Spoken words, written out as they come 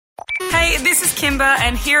Hey, this is Kymba,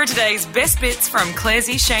 and here are today's best bits from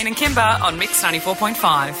Clairsy, Shane and Kymba on Mix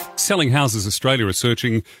 94.5. Selling Houses Australia are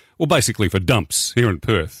searching, well, basically for dumps here in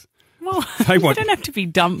Perth. Well, they don't have to be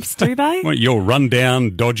dumps, do they? Well, you're run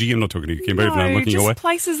down, dodgy. I'm not talking to you, Kymba, even though I'm looking your way. Just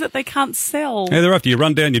places that they can't sell. Yeah, they're after you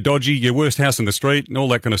run down, you're dodgy, your worst house in the street, and all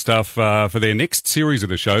that kind of stuff for their next series of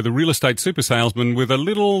the show, the real estate super salesman with a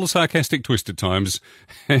little sarcastic twist at times.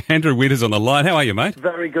 Andrew Winter's on the line. How are you, mate?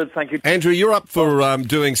 Very good, thank you. Andrew, you're up for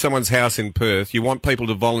doing someone's house in Perth. You want people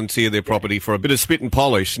to volunteer their property for a bit of spit and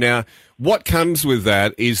polish. Now, what comes with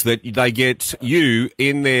that is that they get you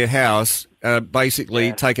in their house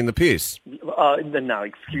basically taking the piss. No,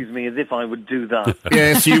 excuse me, as if I would do that.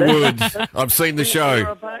 Yes, you would. I've seen the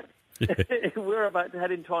show. We're about to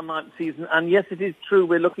head into our 9th season, and yes, it is true,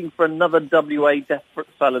 we're looking for another WA desperate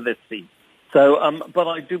seller this season. So, but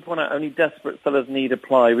I do point out only desperate sellers need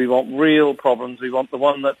apply. We want real problems. We want the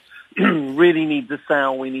one that really needs a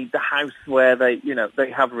sell. We need the house where they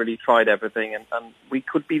have really tried everything, and we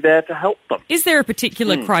could be there to help them. Is there a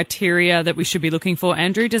particular criteria that we should be looking for,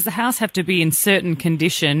 Andrew? Does the house have to be in certain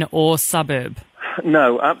condition or suburb?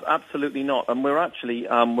 No, absolutely not. And we're actually,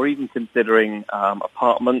 we're even considering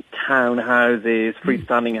apartment, townhouses,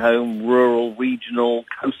 freestanding home, rural, regional,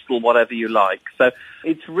 coastal, whatever you like. So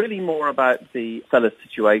it's really more about the seller's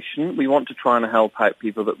situation. We want to try and help out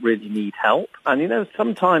people that really need help. And,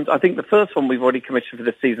 sometimes, I think the first one we've already commissioned for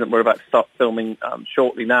this season that we're about to start filming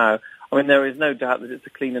shortly now, I mean, there is no doubt that it's a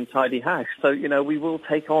clean and tidy house. So, we will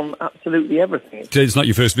take on absolutely everything. It's not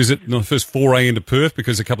your first visit, not first foray into Perth,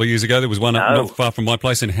 because a couple of years ago there was one not far from my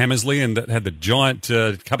place in Hammersley, and that had the giant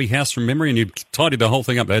cubby house from memory, and you tidied the whole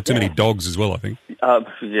thing up. They had too many dogs as well, I think.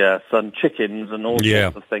 Yes, and chickens and all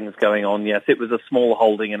sorts of things going on. Yes, it was a small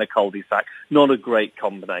holding in a cul-de-sac. Not a great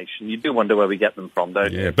combination. You do wonder where we get them from,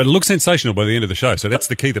 don't you? Yeah, but it looks sensational by the end of the show, so that's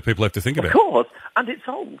the key that people have to think about. Of course, and it's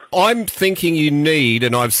old. I'm thinking you need,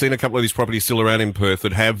 and I've seen a couple of these properties still around in Perth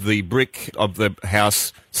that have the brick of the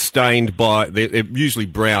house stained by, they're usually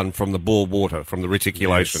brown from the bore water, from the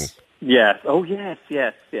reticulation. Yes. Oh, yes.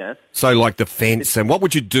 So like the fence, and what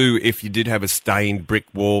would you do if you did have a stained brick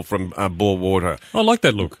wall from bore water? I like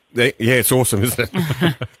that look. Yeah, it's awesome, isn't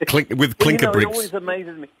it? With clinker bricks. It always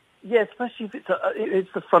amazes me. Yeah, especially if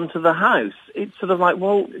it's the front of the house. It's sort of like,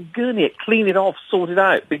 well, gurney it, clean it off, sort it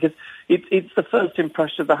out, because it's the first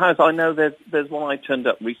impression of the house. I know there's one I turned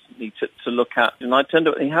up recently to look at, and I turned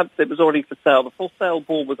up and it was already for sale. The for sale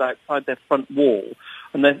board was outside their front wall,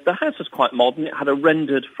 and the house was quite modern. It had a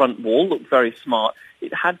rendered front wall, looked very smart.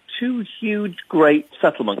 It had 2 huge, great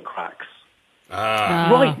settlement cracks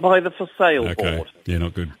right by the for sale board. Yeah,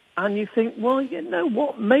 not good. And you think, well, you know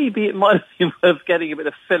what? Maybe it might be worth getting a bit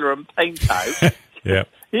of filler and paint out. Yeah.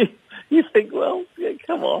 You think, well,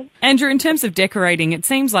 come on. Andrew, in terms of decorating, it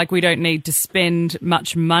seems like we don't need to spend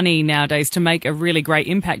much money nowadays to make a really great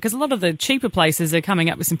impact, because a lot of the cheaper places are coming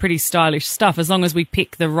up with some pretty stylish stuff as long as we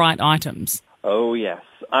pick the right items. Oh, yes.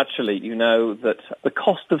 Actually, you know that the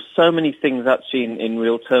cost of so many things actually in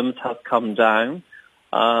real terms has come down.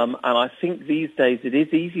 And I think these days it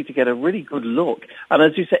is easy to get a really good look. And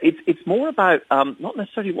as you say, it's more about not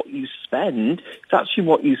necessarily what you spend, it's actually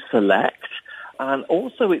what you select. And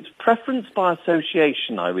also it's preference by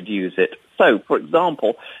association, I would use it. So, for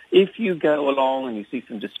example, if you go along and you see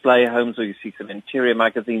some display homes or you see some interior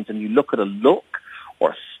magazines and you look at a look or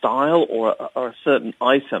a style or a certain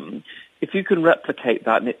item, if you can replicate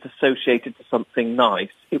that and it's associated to something nice,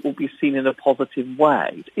 it will be seen in a positive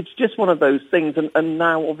way. It's just one of those things. And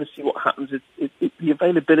now, obviously, what happens is the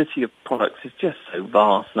availability of products is just so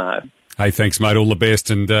vast now. Hey, thanks, mate. All the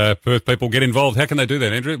best. And Perth people, get involved. How can they do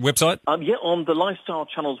that, Andrew? Website? On the Lifestyle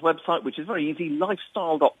Channel's website, which is very easy,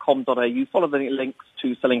 lifestyle.com.au. Follow the links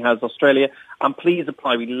to Selling House Australia. And please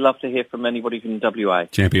apply. We'd love to hear from anybody from WA.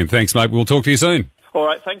 Champion. Thanks, mate. We'll talk to you soon. All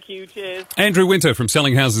right, thank you. Cheers. Andrew Winter from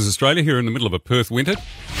Selling Houses Australia here in the middle of a Perth winter.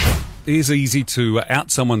 It is easy to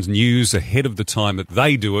out someone's news ahead of the time that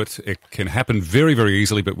they do it. It can happen very, very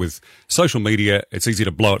easily, but with social media, it's easy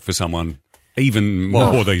to blow it for someone even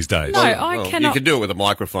more these days. No, I cannot. You can do it with a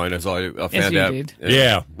microphone, as I found as you out. Did.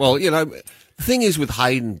 Yeah. Well, the thing is with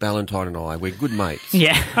Hayden, Ballantyne and I, we're good mates.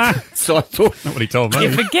 Yeah. So I thought... Not what he told me.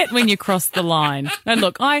 You forget when you cross the line. No,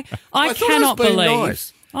 look, I cannot believe...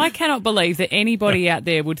 Nice. I cannot believe that anybody out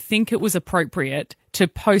there would think it was appropriate to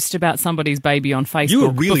post about somebody's baby on Facebook you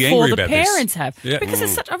were really before angry the about parents this. have. Yeah. Because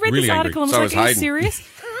it's such, I read really this article and So I was like, are you serious?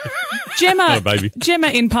 Gemma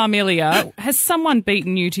in Parmelia, has someone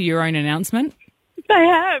beaten you to your own announcement? They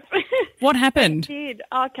have. What happened? I did.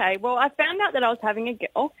 Okay, well, I found out that I was having a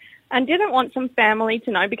girl and didn't want some family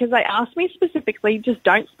to know because they asked me specifically, just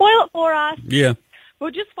don't spoil it for us. Yeah.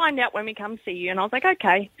 We'll just find out when we come see you. And I was like,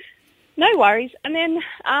 okay. No worries. And then,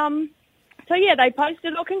 so yeah, they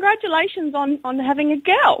posted, congratulations on having a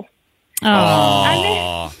girl. Oh, And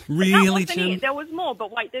then, really, that wasn't Jim? it. There was more,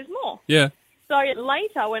 but wait, there's more. Yeah. So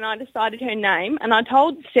later, when I decided her name and I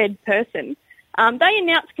told said person, they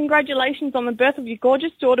announced congratulations on the birth of your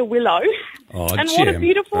gorgeous daughter, Willow. Oh, and what a Jim.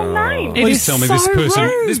 beautiful name. It Please is tell me so this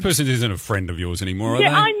rude. person isn't a friend of yours anymore, are Yeah,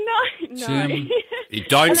 they? I know. No. Jim. You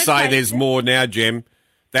don't And say okay. there's more now, Jem.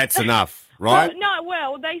 That's enough, right?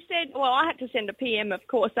 They said, I had to send a PM, of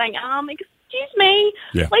course, saying, excuse me,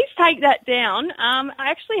 Yeah. please take that down. I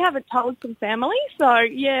actually haven't told some family, so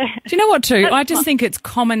yeah. Do you know what, too? That's I just fine. think it's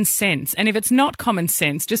common sense. And if it's not common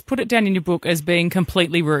sense, just put it down in your book as being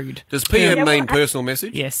completely rude. Does PM Yeah, mean well, personal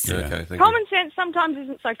message? Yes. Okay, thank you. Common sense sometimes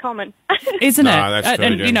isn't so common. Isn't No, it? that's true,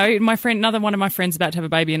 And, Jen. you know, another one of my friends about to have a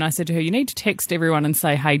baby, and I said to her, you need to text everyone and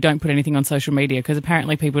say, hey, don't put anything on social media, because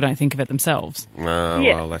apparently people don't think of it themselves. Oh,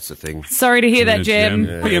 Yeah. well, that's the thing. Sorry to hear that, Yeah, Jem.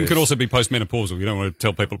 PM could also be postmenopausal. You don't want to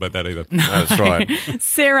tell people about that either. That's right.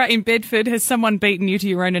 Sarah in Bedford, has someone beaten you to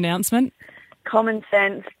your own announcement? Common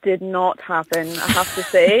sense did not happen, I have to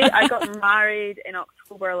say. I got married in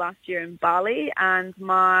October last year in Bali, and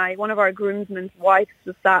one of our groomsmen's wives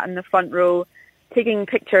was sat in the front row taking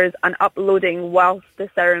pictures and uploading whilst the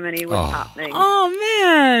ceremony was happening. Oh,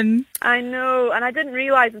 man. I know, and I didn't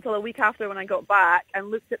realise until a week after when I got back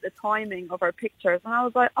and looked at the timing of our pictures, and I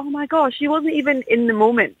was like, oh my gosh, she wasn't even in the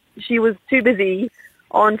moment. She was too busy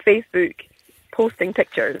on Facebook posting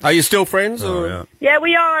pictures. Are you still friends? Oh, or? yeah. Yeah,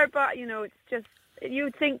 we are, but, it's just, you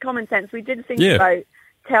would think common sense. We did think Yeah. about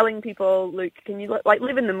telling people, look, can you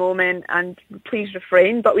live in the moment and please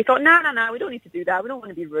refrain? But we thought, no, we don't need to do that. We don't want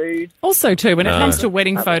to be rude. Also, too, when it comes to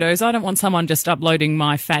wedding photos, I don't want someone just uploading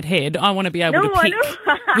my fat head. I want to be able to I pick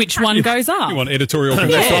know. which one goes up. You want editorial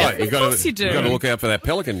control. That's right. You've course you do. got to look out for that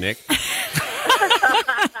pelican neck.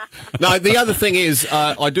 No, the other thing is,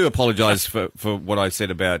 I do apologise for what I said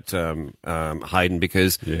about Hayden,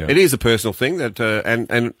 because it is a personal thing that,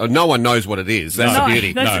 and no one knows what it is. That's No, the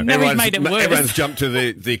beauty. that's- no, we've made it worse. Everyone's jumped to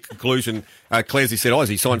the conclusion. Clairsy said,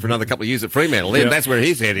 he signed for another couple of years at Fremantle. Then that's where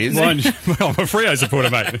his head is. Well, I'm a Freo supporter,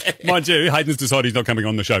 mate. Mind you, Hayden's decided he's not coming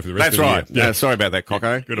on the show for the rest That's of the right. year. Yeah, sorry about that,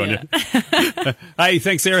 Cocko. Good on you. Hey,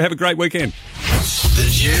 thanks, Sarah. Have a great weekend. The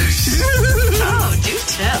juice. Oh, do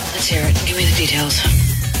tell. Let's hear it. Give me the details.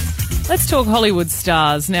 Let's talk Hollywood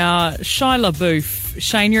stars. Now, Shia LaBeouf.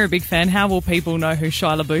 Shane, you're a big fan. How will people know who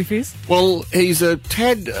Shia LaBeouf is? Well, he's a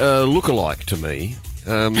tad lookalike to me.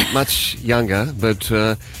 Much younger, but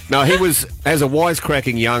no, he was as a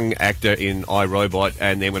wisecracking young actor in iRobot,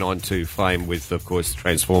 and then went on to fame with, of course,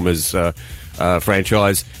 Transformers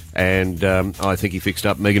franchise, and I think he fixed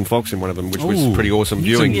up Megan Fox in one of them, which was pretty awesome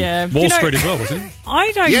viewing. Yeah. Wall You know, Street as well, wasn't he?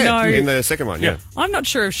 I don't Yeah, know. in the second one, yeah. I'm not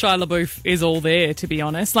sure if Shia LaBeouf is all there, to be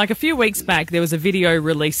honest. Like a few weeks back, there was a video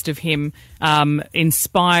released of him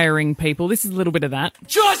inspiring people. This is a little bit of that.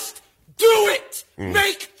 Just do it.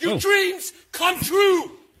 Make your dreams come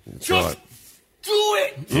true. Just do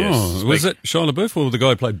it. Oh, was it Shia LaBeouf or the guy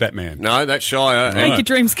who played Batman? No, that's Shia. Make your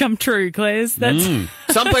dreams come true, Clairs. That's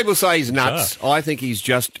Some people say he's nuts. I think he's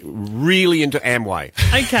just really into Amway.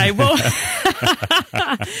 okay. Well,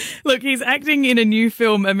 look, he's acting in a new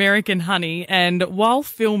film, American Honey, and while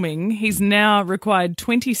filming, he's now required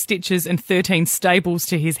 20 stitches and 13 staples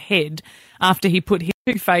to his head after he put his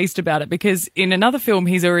two-faced about it, because in another film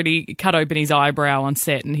he's already cut open his eyebrow on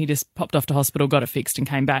set and he just popped off to hospital, got it fixed and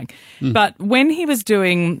came back. But when he was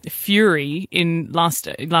doing Fury in last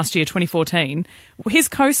year, 2014, his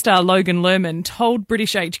co-star Logan Lerman told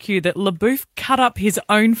British HQ that LaBeouf cut up his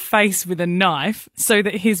own face with a knife so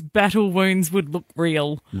that his battle wounds would look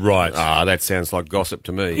real. Right. That sounds like gossip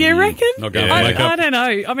to me. You reckon? Not going for makeup. I don't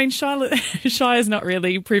know. I mean, Shia's not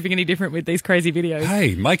really proving any different with these crazy videos.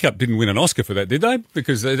 Hey, makeup didn't win an Oscar for that, did they?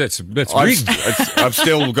 Because that's rigged. I've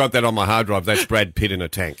still got that on my hard drive. That's Brad Pitt in a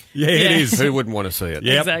tank. Yeah, it is. Who wouldn't want to see it?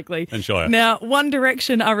 Yep. Exactly. And Shia. Now, One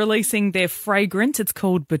Direction are releasing their fragrance. It's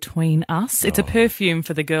called Between Us. It's a perfume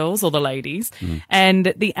for the girls or the ladies.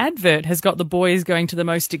 And the advert has got the boys going to the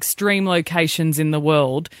most extreme locations in the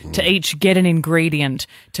world to each get an ingredient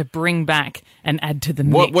to bring back and add to the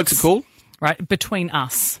mix. What's it called? Right, Between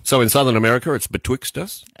Us. So in Southern America, it's betwixt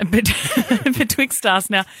us? Betwixt us.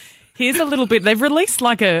 Now, here's a little bit. They've released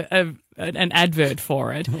like an advert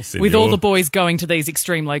for it with all the boys going to these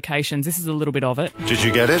extreme locations. This is a little bit of it. Did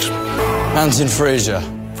you get it? Mountain Fraser.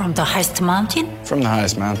 From the highest mountain? From the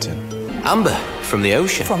highest mountain. Amber from the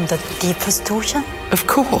ocean. From the deepest ocean? Of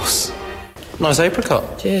course. Nice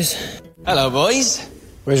apricot. Cheers. Hello, boys.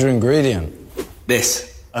 Where's your ingredient?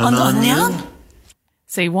 This. An onion?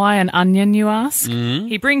 See, why an onion, you ask?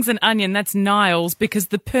 He brings an onion, that's Niles, because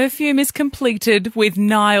the perfume is completed with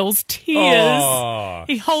Niles' tears. Oh,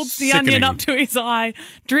 he holds the sickening. onion up to his eye,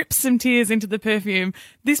 drips some tears into the perfume.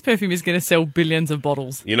 This perfume is going to sell billions of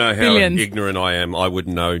bottles. You know how Billions. ignorant I am. I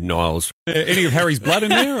wouldn't know Niles. Any of Harry's blood in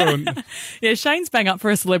there? Or? Yeah, Shane's bang up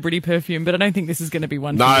for a celebrity perfume, but I don't think this is going to be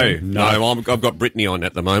one for No, you. I've got Britney on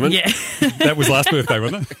at the moment. Yeah. That was last birthday,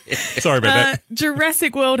 wasn't it? Sorry about that.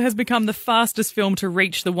 Jurassic World has become the fastest film to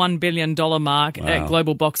reach the $1 billion mark at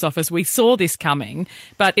global box office. We saw this coming,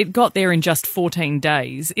 but it got there in just 14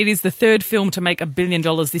 days. It is the third film to make $1 billion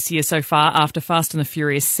this year so far, after Fast and the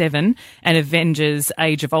Furious 7 and Avengers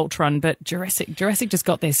Age of Ultron, but Jurassic just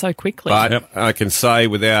got there so quickly. But I can say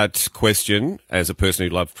without question, as a person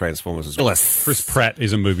who loves Transformers as well, Chris Pratt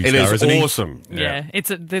is a movie it star, is isn't he? awesome. Yeah,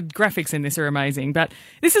 the graphics in this are amazing. But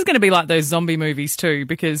this is going to be like those zombie movies too,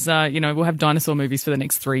 because, we'll have dinosaur movies for the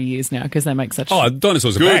next 3 years now because they make such... Oh,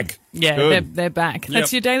 dinosaurs are Good. back. Yeah, they're back.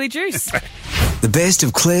 That's your Daily Juice. The best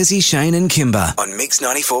of Clairsy, Shane and Kymba on Mix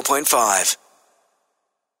 94.5.